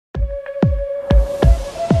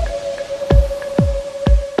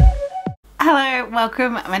Hello,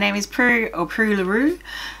 welcome. My name is Prue or Pruelaroo,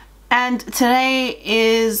 and today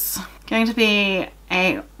is going to be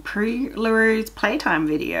a Pruelaroo's Playtime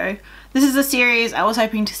video. This is a series I was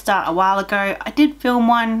hoping to start a while ago. I did film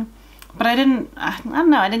one, but I don't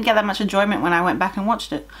know, I didn't get that much enjoyment when I went back and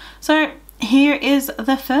watched it. So here is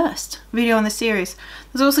the first video in the series.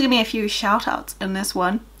 There's also going to be a few shout outs in this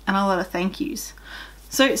one and a lot of thank yous.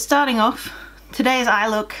 So starting off, today's eye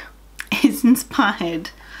look is inspired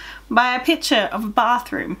by a picture of a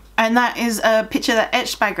bathroom, and that is a picture that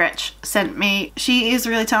Etched by Gretch sent me. She is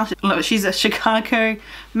really talented. Look, she's a Chicago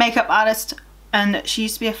makeup artist and she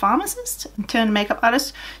used to be a pharmacist turned makeup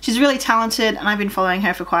artist. She's really talented and I've been following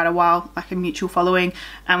her for quite a while, like a mutual following,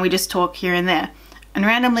 and we just talk here and there. And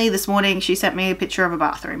randomly this morning she sent me a picture of a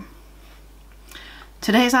bathroom.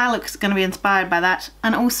 Today's eye look is going to be inspired by that,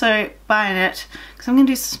 and also by Annette, because I'm going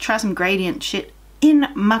to try some gradient shit in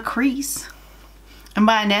my crease. And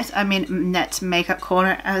by Annette, I mean Annette's Makeup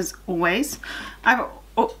Corner, as always.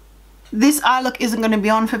 This eye look isn't going to be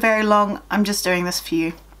on for very long. I'm just doing this for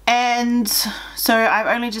you. And so I've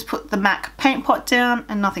only just put the MAC Paintpot down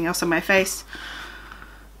and nothing else on my face.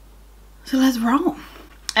 So let's roll.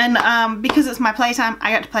 And because it's my playtime,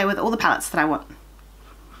 I get to play with all the palettes that I want.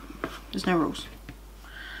 There's no rules.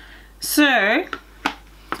 So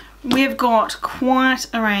we've got quite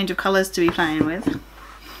a range of colours to be playing with.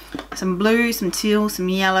 Some blue, some teal, some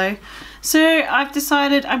yellow. So I've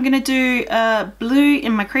decided I'm going to do blue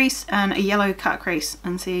in my crease and a yellow cut crease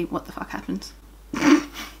and see what the fuck happens.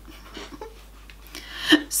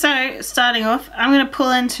 So starting off, I'm going to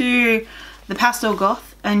pull into the Pastel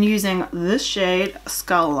Goth and using this shade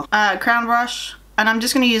Skull crown brush, and I'm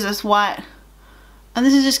just going to use this white, and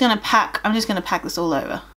this is just going to pack, I'm just going to pack this all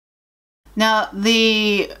over. Now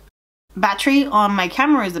the battery on my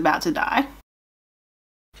camera is about to die.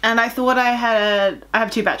 And I thought I have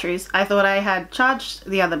two batteries. I thought I had charged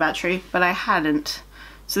the other battery, but I hadn't.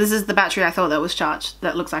 So this is the battery I thought that was charged.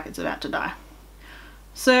 That looks like it's about to die.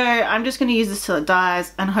 So I'm just going to use this till it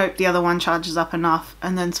dies and hope the other one charges up enough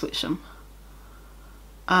and then switch them.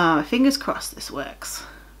 Fingers crossed this works.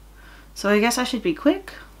 So I guess I should be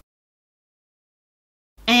quick.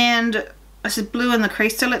 And I said blue in the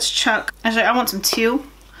crease, so let's chuck. Actually, I want some teal.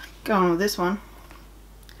 Go on with this one.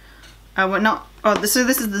 We're not. Oh, so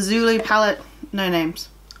this is the Zulu palette. No names.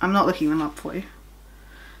 I'm not looking them up for you.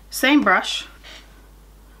 Same brush.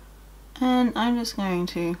 And I'm just going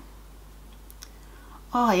to.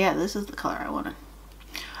 Oh yeah, this is the color I wanted.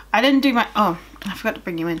 I didn't do my. Oh, I forgot to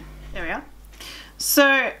bring you in. There we are.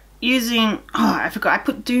 So using. Oh, I forgot. I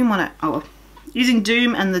put Doom on it. Oh well. Using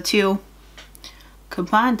Doom and the teal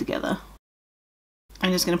combined together.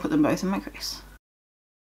 I'm just going to put them both in my crease.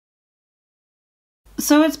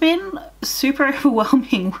 So it's been a super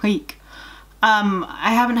overwhelming week.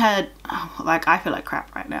 I haven't had, like, I feel like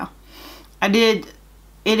crap right now. It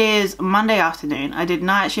is Monday afternoon. I did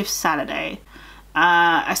night shift Saturday.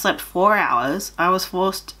 I slept 4 hours. I was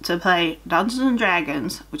forced to play Dungeons and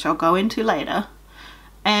Dragons, which I'll go into later.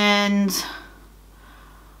 And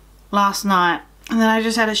last night, and then I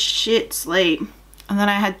just had a shit sleep. And then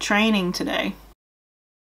I had training today.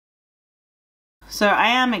 So I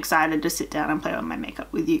am excited to sit down and play with my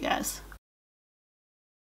makeup with you guys.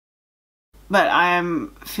 But I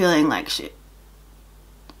am feeling like shit.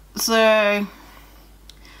 So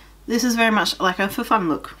this is very much like a for fun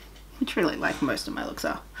look, which really like most of my looks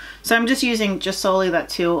are. So I'm just using just solely that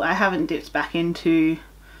teal. I haven't dipped back into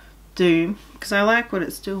Doom because I like what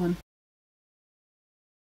it's doing.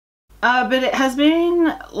 But it has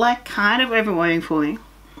been like kind of overwhelming for me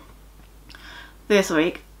this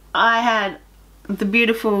week. I had the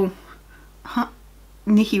beautiful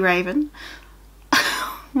Nikki Raven.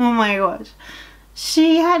 Oh my gosh.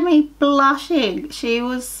 She had me blushing. She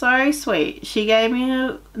was so sweet. She gave me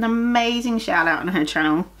an amazing shout out on her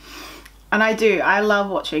channel. And I love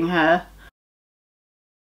watching her.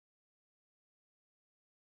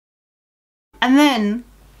 And then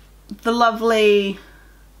the lovely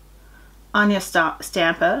Anya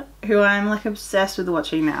Stamper, who I'm like obsessed with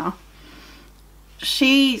watching now.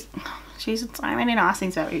 She said so many nice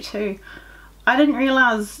things about you too. I didn't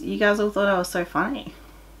realise you guys all thought I was so funny.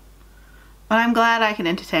 But I'm glad I can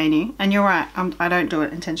entertain you. And you're right, I don't do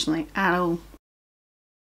it intentionally at all.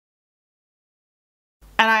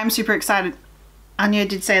 And I'm super excited. Anya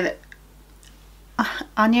did say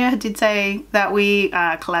that we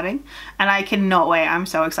are collabing. And I cannot wait. I'm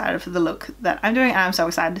so excited for the look that I'm doing. And I'm so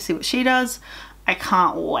excited to see what she does. I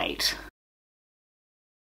can't wait.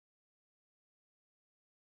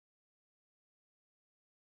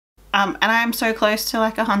 And I'm so close to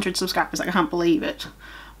like 100 subscribers. I can't believe it.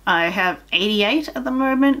 I have 88 at the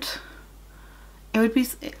moment.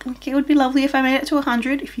 it would be lovely if I made it to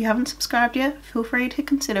 100. If you haven't subscribed yet, feel free to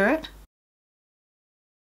consider it.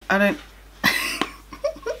 I don't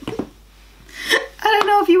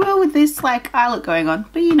know if you will with this like eye look going on,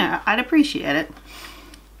 but you know, I'd appreciate it.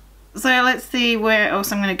 So let's see where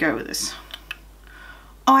else I'm going to go with this.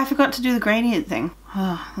 Oh, I forgot to do the gradient thing.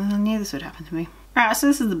 Oh, I knew this would happen to me. Alright, so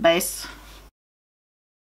this is the base.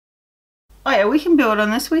 Oh yeah, we can build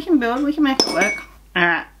on this. We can make it work.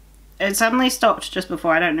 Alright. It suddenly stopped just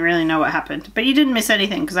before. I don't really know what happened. But you didn't miss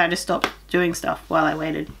anything because I just stopped doing stuff while I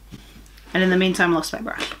waited. And in the meantime, lost my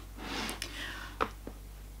brush.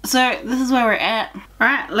 So this is where we're at.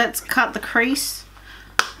 Alright, let's cut the crease.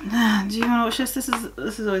 Do you want to watch this?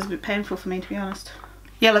 This is always a bit painful for me, to be honest.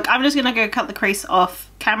 Yeah, look, I'm just going to go cut the crease off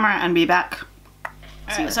camera and be back.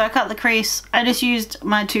 Alright, so I cut the crease. I just used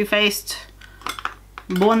my TooFaced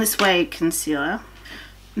Born This Way concealer.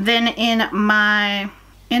 Then in my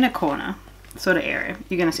inner corner sort of area,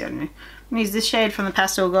 you're going to see what I mean. I'm going to use this shade from the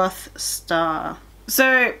Pastel Goth Star.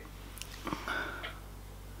 So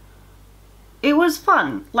it was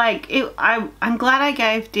fun. Like, I'm glad I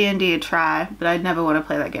gave D&D a try, but I'd never want to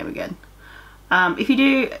play that game again. If you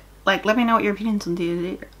do, like, let me know what your opinions on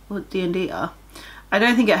D&D are. I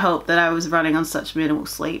don't think it helped that I was running on such minimal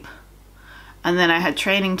sleep. And then I had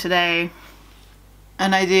training today,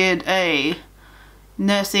 and I did a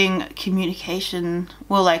nursing communication,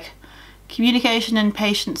 well, like, communication and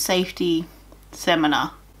patient safety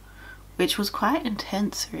seminar, which was quite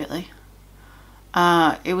intense, really.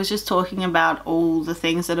 It was just talking about all the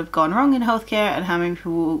things that have gone wrong in healthcare and how many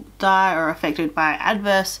people die or are affected by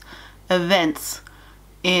adverse events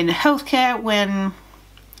in healthcare when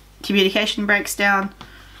communication breaks down,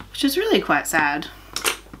 which is really quite sad.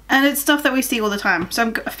 And it's stuff that we see all the time.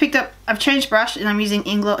 So I've changed brush and I'm using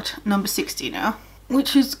Inglot number 60 now,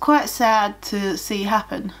 which is quite sad to see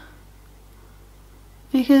happen.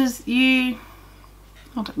 Because I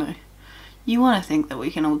don't know, you want to think that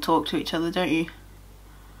we can all talk to each other, don't you?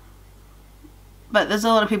 But there's a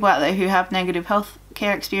lot of people out there who have negative health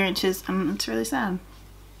care experiences, and it's really sad.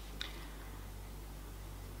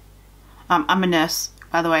 I'm a nurse,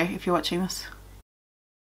 by the way, if you're watching this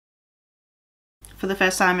for the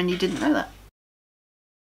first time and you didn't know that.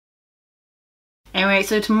 Anyway,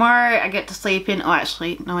 so tomorrow I get to sleep in. Oh,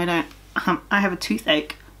 actually, no, I don't. I have a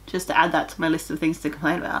toothache, just to add that to my list of things to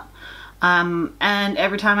complain about. And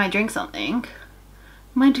every time I drink something,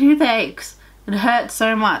 my tooth aches. It hurts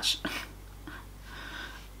so much.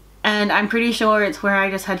 And I'm pretty sure it's where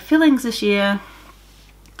I just had fillings this year.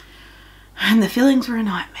 And the fillings were a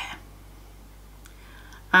nightmare.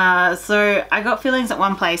 So I got fillings at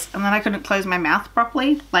one place and then I couldn't close my mouth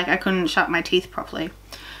properly. Like, I couldn't shut my teeth properly.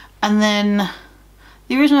 And then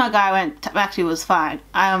the original guy I went back to was fine.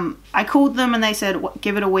 I called them and they said,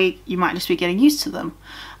 give it a week, you might just be getting used to them.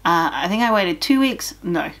 I think I waited 2 weeks.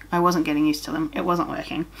 No, I wasn't getting used to them. It wasn't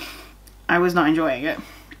working. I was not enjoying it.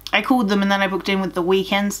 I called them and then I booked in with the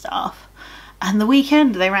weekend staff. And the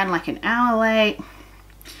weekend, they ran like an hour late.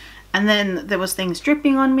 And then there was things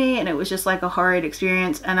dripping on me and it was just like a horrid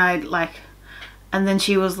experience. And and then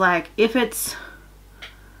she was like, if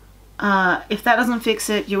that doesn't fix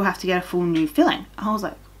it, you'll have to get a full new filling. I was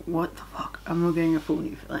like, what the fuck? I'm not getting a full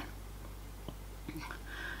new filling.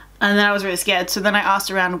 And then I was really scared. So then I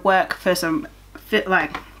asked around work for some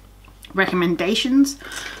recommendations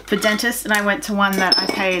for dentists, and I went to one that I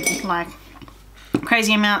paid like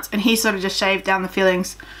crazy amounts, and he sort of just shaved down the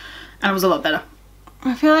fillings and it was a lot better.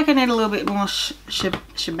 I feel like I need a little bit more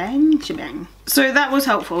shebang. So that was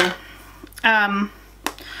helpful. And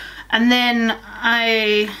then so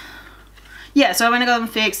I went and got them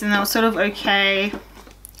fixed and they were sort of okay.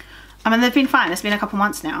 I mean, they've been fine. It's been a couple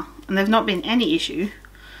months now and there've not been any issue.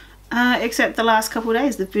 Except the last couple of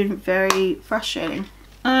days they've been very frustrating.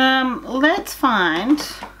 Let's find,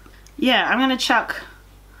 I'm gonna chuck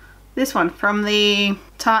this one from the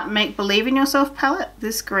Tarte Make Believe in Yourself palette,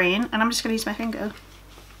 this green, and I'm just gonna use my finger.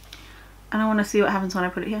 And I wanna see what happens when I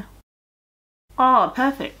put it here. Oh,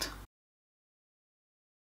 perfect.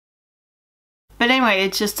 But anyway,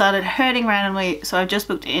 it just started hurting randomly, so I've just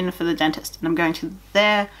booked in for the dentist and I'm going to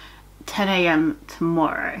there 10 AM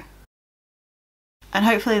tomorrow. And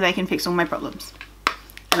hopefully they can fix all my problems.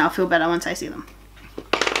 And I'll feel better once I see them.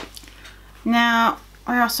 Now,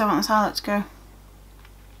 where else do I want this highlight to go?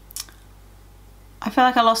 I feel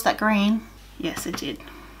like I lost that green. Yes, I did.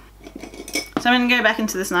 So I'm going to go back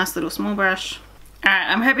into this nice little small brush. Alright,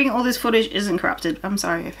 I'm hoping all this footage isn't corrupted. I'm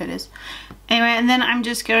sorry if it is. Anyway, and then I'm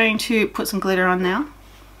just going to put some glitter on now.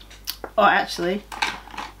 Or actually,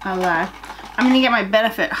 I'll lie. I'm going to get my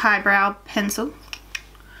Benefit Highbrow pencil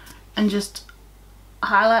and just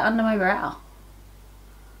highlight under my brow.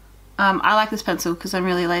 I like this pencil because I'm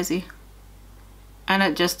really lazy. And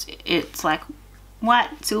it's like white,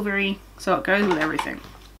 silvery, so it goes with everything.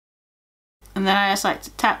 And then I just like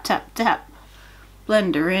to tap, tap, tap,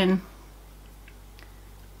 blend her in.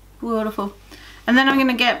 Beautiful. And then I'm going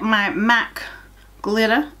to get my MAC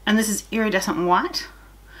glitter, and this is iridescent white.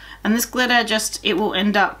 And this glitter it will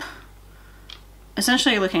end up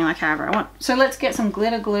essentially looking like however I want. So let's get some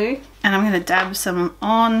glitter glue, and I'm going to dab some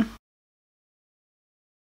on.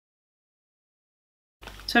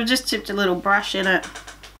 So I've just dipped a little brush in it,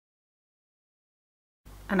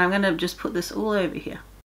 and I'm going to just put this all over here.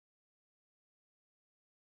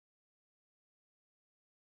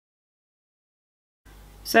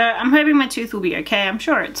 So I'm hoping my tooth will be okay. I'm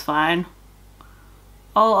sure it's fine.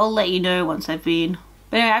 I'll let you know once I've been.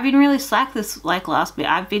 But anyway, I've been really slack this last bit.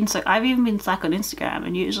 I've even been slack on Instagram,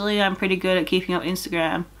 and usually I'm pretty good at keeping up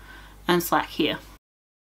Instagram and slack here.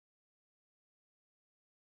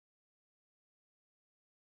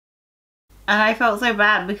 And I felt so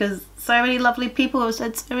bad because so many lovely people have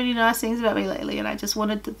said so many nice things about me lately, and I just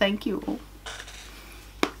wanted to thank you all.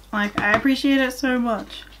 Like, I appreciate it so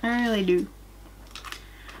much. I really do.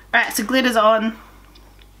 Alright, so glitter's on.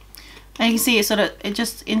 And you can see it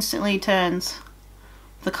just instantly turns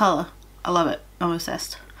the colour. I love it. I'm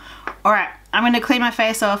obsessed. Alright, I'm going to clean my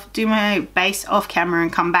face off, do my base off camera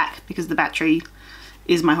and come back because the battery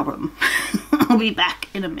is my whole problem. I'll be back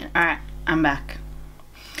in a minute. Alright, I'm back.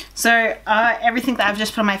 So everything that I've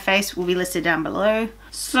just put on my face will be listed down below.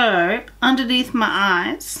 So underneath my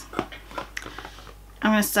eyes,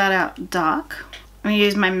 I'm going to start out dark. I'm going to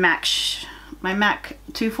use my MAC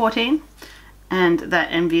 214 and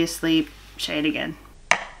that Envious Sleep shade again.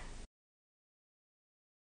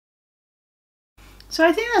 So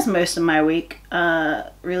I think that's most of my week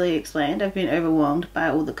really explained. I've been overwhelmed by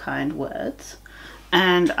all the kind words,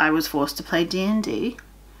 and I was forced to play D&D,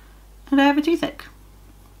 and I have a toothache.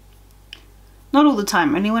 Not all the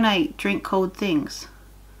time, only when I drink cold things.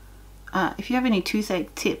 If you have any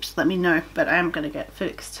toothache tips, let me know, but I am going to get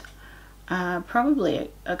fixed. Probably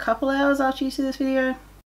a couple hours after you see this video.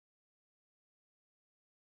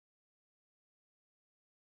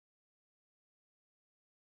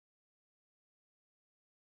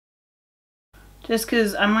 Just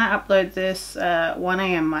because I might upload this 1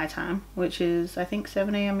 AM my time, which is I think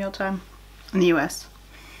 7 AM your time in the US.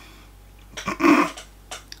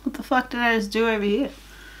 What the fuck did I just do over here?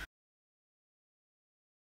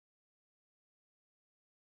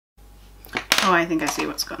 Oh, I think I see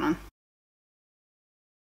what's going on.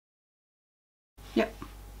 Yep.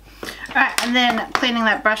 Alright, and then cleaning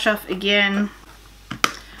that brush off again,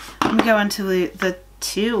 I'm going to go into the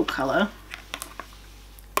teal colour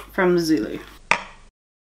from Zulu.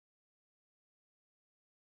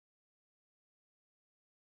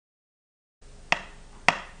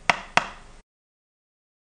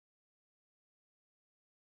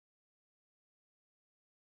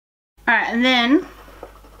 Alright, and then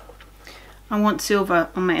I want silver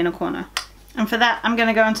on my inner corner. And for that, I'm going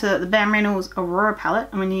to go into the BareMinerals Aurora palette.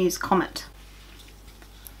 I'm going to use Comet.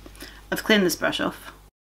 I've cleaned this brush off.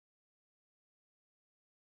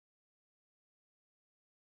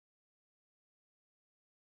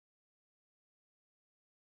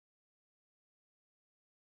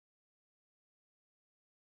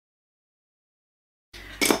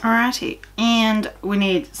 Alrighty, and we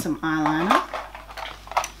need some eyeliner.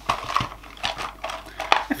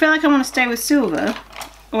 I feel like I want to stay with silver.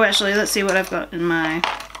 Oh, actually, let's see what I've got in my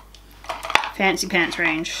fancy pants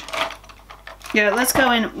range. Yeah, let's go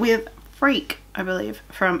in with Freak, I believe,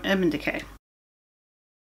 from Urban Decay.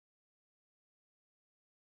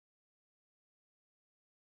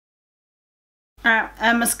 Alright,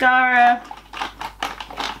 mascara.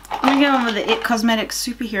 I'm going to go in with the It Cosmetics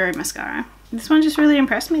Superhero Mascara. This one just really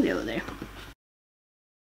impressed me the other day.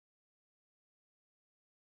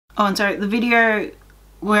 Oh, and sorry, the video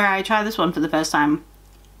where I try this one for the first time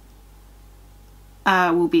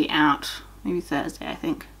will be out maybe Thursday, I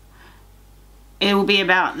think. It will be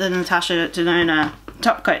about the Natasha Denona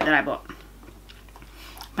top coat that I bought.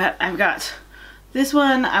 But I've got this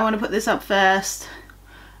one, I want to put this up first,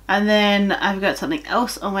 and then I've got something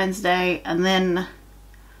else on Wednesday, and then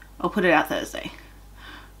I'll put it out Thursday.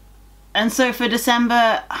 And so for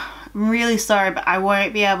December, I'm really sorry, but I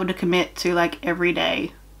won't be able to commit to like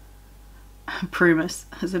everyday Prumas,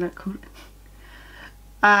 isn't it called?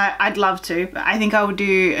 I'd love to, but I think I will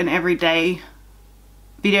do an everyday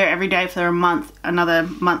video every day for a month, another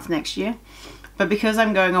month next year. But because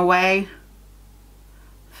I'm going away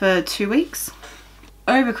for 2 weeks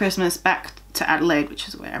over Christmas back to Adelaide, which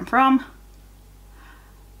is where I'm from,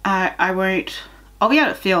 I won't I'll be able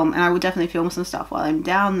to film, and I will definitely film some stuff while I'm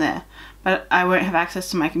down there, but I won't have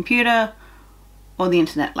access to my computer or the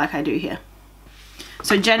internet like I do here.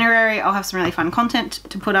 So January, I'll have some really fun content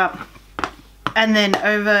to put up. And then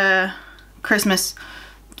over Christmas,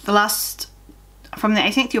 from the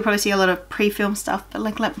 18th, you'll probably see a lot of pre-film stuff, but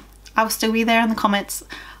like, I will still be there in the comments.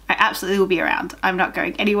 I absolutely will be around. I'm not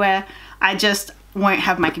going anywhere. I just won't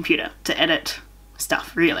have my computer to edit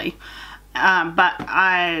stuff, really. But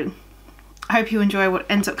I hope you enjoy what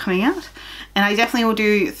ends up coming out. And I definitely will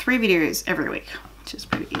do 3 videos every week, which is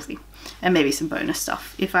pretty easy. And maybe some bonus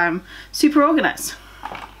stuff if I'm super organized.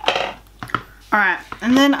 Alright,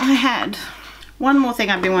 and then I had one more thing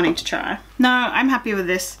I've been wanting to try. No, I'm happy with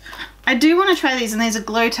this. I do want to try these, and these are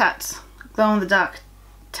glow in the dark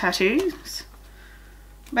tattoos.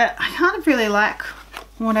 But I kind of really like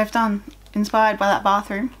what I've done, inspired by that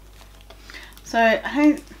bathroom. So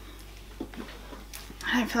I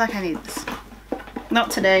don't feel like I need this. Not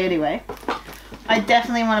today anyway. I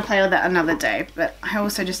definitely want to play with that another day, but I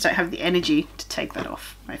also just don't have the energy to take that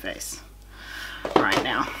off my face right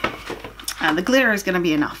now. The glitter is going to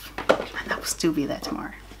be enough, and that will still be there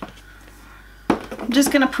tomorrow. I'm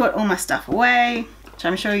just going to put all my stuff away, which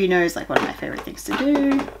I'm sure you know is like one of my favorite things to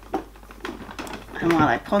do. And while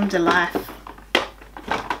I ponder life.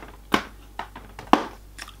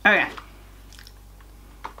 Okay.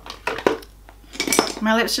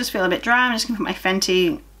 My lips just feel a bit dry. I'm just going to put my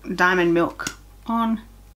Fenty Diamond Milk on.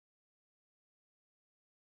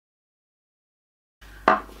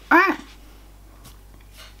 Alright.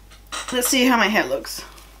 Let's see how my hair looks.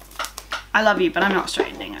 I love you, but I'm not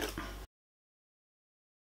straightening it.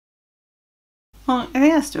 Oh, I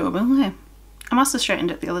think that's doable. Yeah. I must have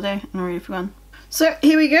straightened it the other day and already forgotten. So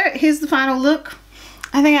here we go. Here's the final look.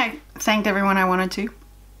 I think I thanked everyone I wanted to.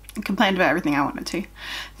 I complained about everything I wanted to.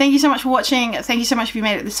 Thank you so much for watching. Thank you so much if you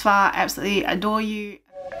made it this far. I absolutely adore you.